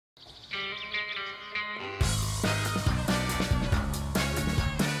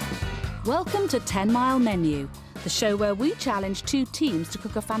Welcome to 10 Mile Menu, the show where we challenge two teams to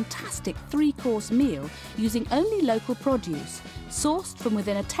cook a fantastic three-course meal using only local produce, sourced from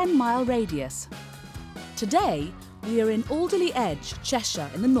within a 10-mile radius. Today, we are in Alderley Edge, Cheshire,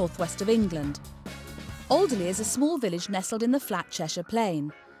 in the northwest of England. Alderley is a small village nestled in the flat Cheshire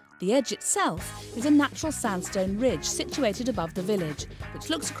Plain. The Edge itself is a natural sandstone ridge situated above the village, which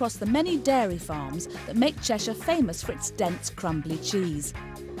looks across the many dairy farms that make Cheshire famous for its dense, crumbly cheese,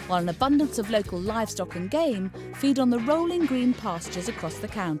 while an abundance of local livestock and game feed on the rolling green pastures across the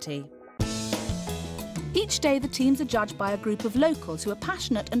county. Each day the teams are judged by a group of locals who are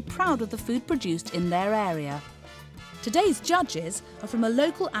passionate and proud of the food produced in their area. Today's judges are from a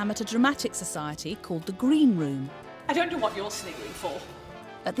local amateur dramatic society called the Green Room. I don't know what you're sniggering for.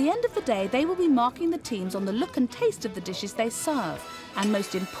 At the end of the day, they will be marking the teams on the look and taste of the dishes they serve, and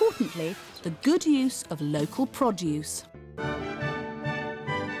most importantly, the good use of local produce.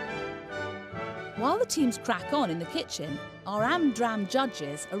 While the teams crack on in the kitchen, our am-dram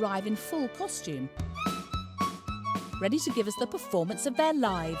judges arrive in full costume, ready to give us the performance of their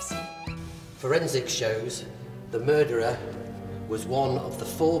lives. Forensics shows the murderer was one of the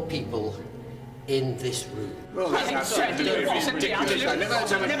 4 people in this room. Well, that's absolutely ridiculous.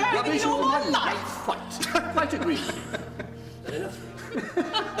 I've never heard rubbish all my life. Quite agree.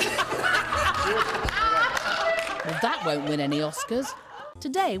 Well, that won't win any Oscars.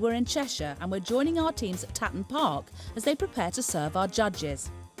 Today we're in Cheshire and we're joining our teams at Tatton Park as they prepare to serve our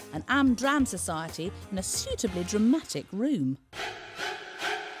judges. An am-dram society in a suitably dramatic room.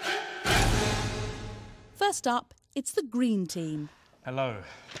 First up, it's the Green Team. Hello,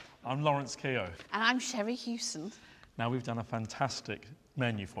 I'm Lawrence Keogh. And I'm Sherry Hewson. Now we've done a fantastic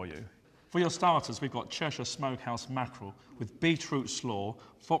menu for you. For your starters, we've got Cheshire Smokehouse mackerel with beetroot slaw,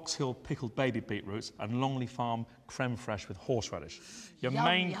 Fox Hill pickled baby beetroots and Longley Farm creme fraiche with horseradish. Your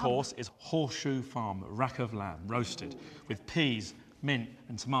main course is Horseshoe Farm rack of lamb roasted with peas, mint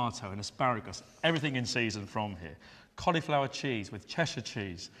and tomato and asparagus, everything in season from here. Cauliflower cheese with Cheshire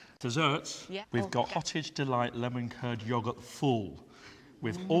cheese. Desserts, we've got Cottage Delight lemon curd yoghurt full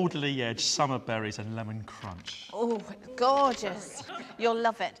with Alderley Edge summer berries and lemon crunch. Oh, gorgeous. You'll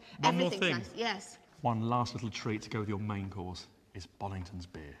love it. One more Everything's thing. nice. Yes. One last little treat to go with your main course is Bollington's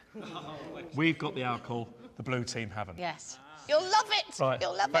beer. We've got the alcohol, the blue team haven't. Yes. You'll love it. Right,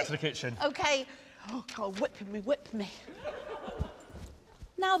 You'll love back it. to the kitchen. OK. Oh, whip me.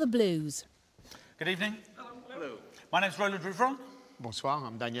 Now the blues. Good evening. Hello. My name's Roland Rouvron. Bonsoir,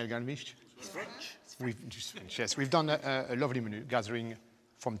 I'm Daniel Galmisch. He's French. Yes, we've done a lovely menu, gathering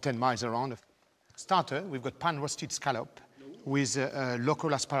from 10 miles around. Starter, we've got pan-roasted scallop with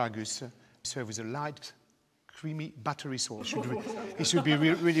local asparagus, served with a light, creamy, buttery sauce. It should be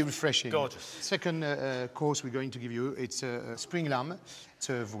really refreshing. Gorgeous. Second course we're going to give you, it's spring lamb,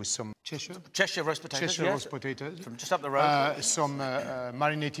 served with some Cheshire roast potatoes. Cheshire roast potatoes. From just up the road. Some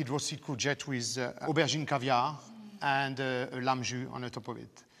marinated roasted courgette with aubergine caviar and a lamb jus on the top of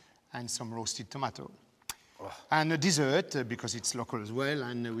it, and some roasted tomato. Oh. And a dessert, because it's local as well,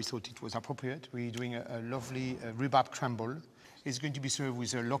 and we thought it was appropriate. We're doing a lovely rhubarb crumble. It's going to be served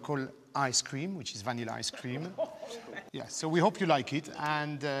with a local ice cream, which is vanilla ice cream. Yeah, so we hope you like it,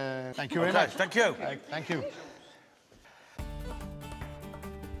 and thank you very much. Thank you. Thank you.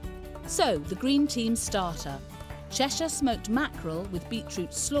 So, the Green Team's starter. Cheshire smoked mackerel with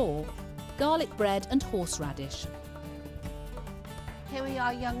beetroot slaw, garlic bread and horseradish. Here we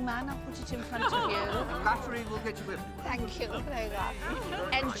are, young man. I'll put it in front of you. Battery will get you with. Thank you. There you are.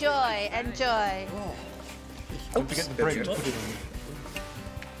 Enjoy. Don't forget the bread to put it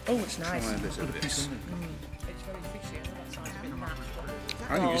on. Oh, it's nice. It's very fishy.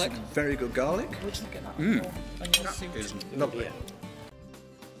 I think it's very good garlic. That is lovely.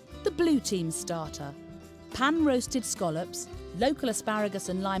 The Blue Team's starter. Pan-roasted scallops, local asparagus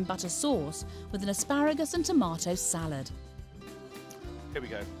and lime butter sauce with an asparagus and tomato salad. Here we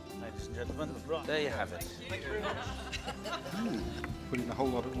go, ladies and gentlemen. There you have it. Thank you very much. Put in a whole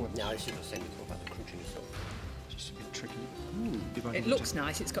lot of work. No, I should have said it's all about the crunchiness. Just a bit tricky. It looks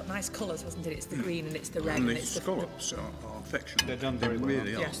nice. It's got nice colours, hasn't it? It's the green and it's the red And and the it's the scallops are affectionate. They're done very well.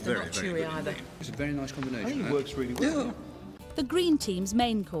 Really yes, are they're very, not very chewy good either. indeed. It's a very nice combination. I think it works really well. Yeah. The Green Team's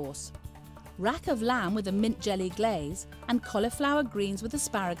main course. Rack of lamb with a mint jelly glaze and cauliflower greens with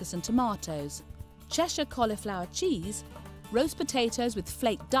asparagus and tomatoes. Cheshire cauliflower cheese, roast potatoes with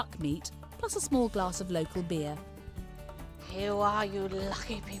flaked duck meat, plus a small glass of local beer. Here you are, you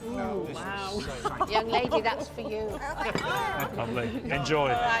lucky people. Oh, wow. Young lady, that's for you. Lovely. Enjoy.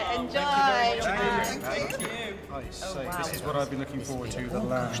 All right, enjoy. Thank you. I say, this is what I've been looking forward to, the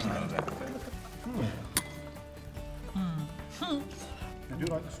lamb. I do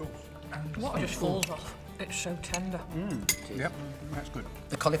like the sauce. What just falls off? It's so tender. Yep, that's good.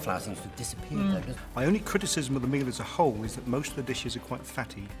 The cauliflower seems to have disappeared though, doesn't it? My only criticism of the meal as a whole is that most of the dishes are quite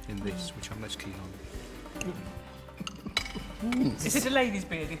fatty in this, which I'm less keen on. Is it a lady's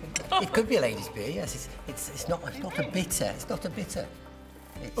beer, do you think? It could be a lady's beer, yes. It's not a bitter. It's not a bitter.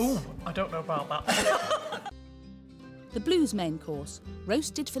 Oh, I don't know about that. The Blues main course,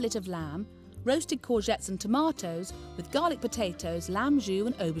 roasted fillet of lamb, roasted courgettes and tomatoes with garlic potatoes, lamb jus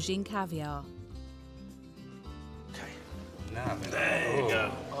and aubergine caviar. Now then. There you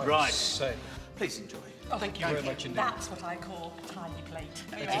go. Right. So, Please enjoy. thank you very much indeed. That's what I call a tiny plate.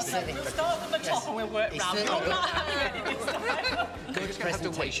 certainly- We'll start from the top and we'll work It's round. certainly I'm not having any this time. Good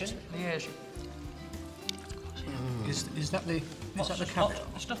presentation. Yes. Is that the caviar?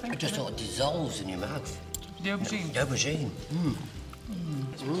 It just sort of dissolves in your mouth. The aubergine. The aubergine.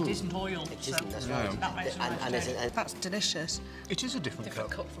 It isn't oil. It isn't, that's right. That makes And nice it's That's delicious. It is a different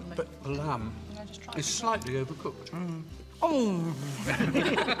Different cut, cut from me. but the lamb I just tried is it. slightly overcooked.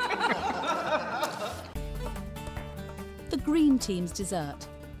 The green team's dessert.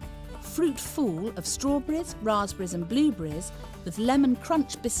 Fruit fool of strawberries, raspberries and blueberries with lemon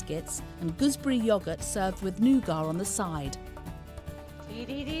crunch biscuits and gooseberry yoghurt served with nougat on the side.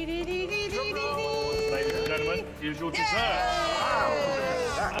 Ladies and gentlemen, here's your dessert.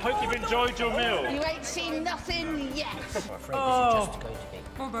 I hope you've enjoyed your meal. You ain't seen nothing yet. I'm afraid this is just going to be.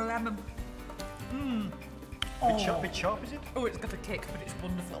 Oh, the lemon. Bit sharp, is it? Oh, it's got a kick, but it's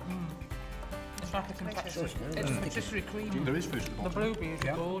wonderful. It's like a confection. It's patisserie cream. There is fruit at the The bottom. blueberries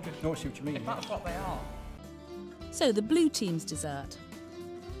are gorgeous. No, I see what you mean. If that's what they are. So the blue team's dessert.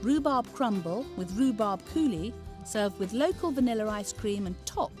 Rhubarb crumble with rhubarb coulis served with local vanilla ice cream and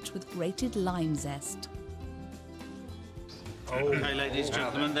topped with grated lime zest. Okay, ladies and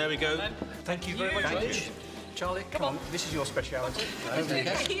gentlemen, there we go. Thank you very much. Charlie, come on. This is your speciality.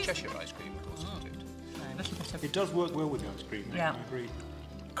 Cheshire ice cream, of course, isn't it? A little bit of... It does work well with the ice cream. Yeah. I agree.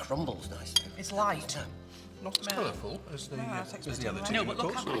 Crumbles nice. It's light. Not as colourful as the other two. No, but look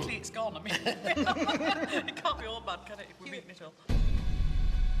of how course. quickly it's gone. I mean, it can't be all bad, can it, if we're eating it all?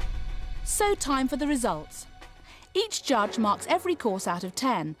 So time for the results. Each judge marks every course out of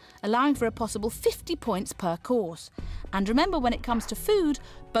 10, allowing for a possible 50 points per course. And remember, when it comes to food,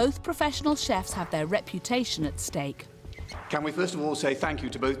 both professional chefs have their reputation at stake. Can we first of all say thank you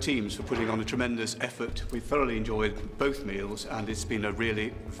to both teams for putting on a tremendous effort. We thoroughly enjoyed both meals and it's been a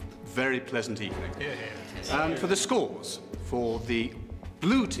really very pleasant evening. And for the scores, for the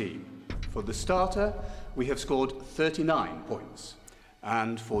blue team, for the starter, we have scored 39 points.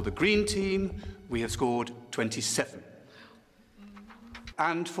 And for the green team, we have scored 27.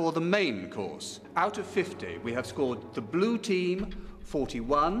 And for the main course, out of 50, we have scored the blue team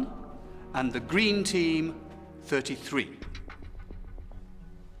 41 and the green team 33.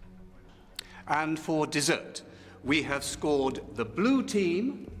 And for dessert, we have scored the blue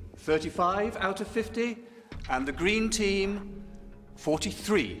team 35 out of 50 and the green team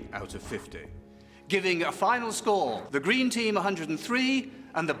 43 out of 50. Giving a final score, the green team 103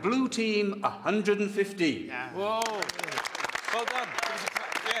 and the blue team 115. Whoa! Well done. Give us a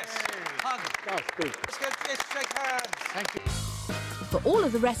clap. Yes. Hug. That's good. Let's go. Yes, shake hands. Thank you. For all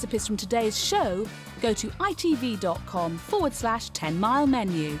of the recipes from today's show, go to itv.com/10-mile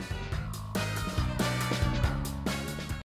menu.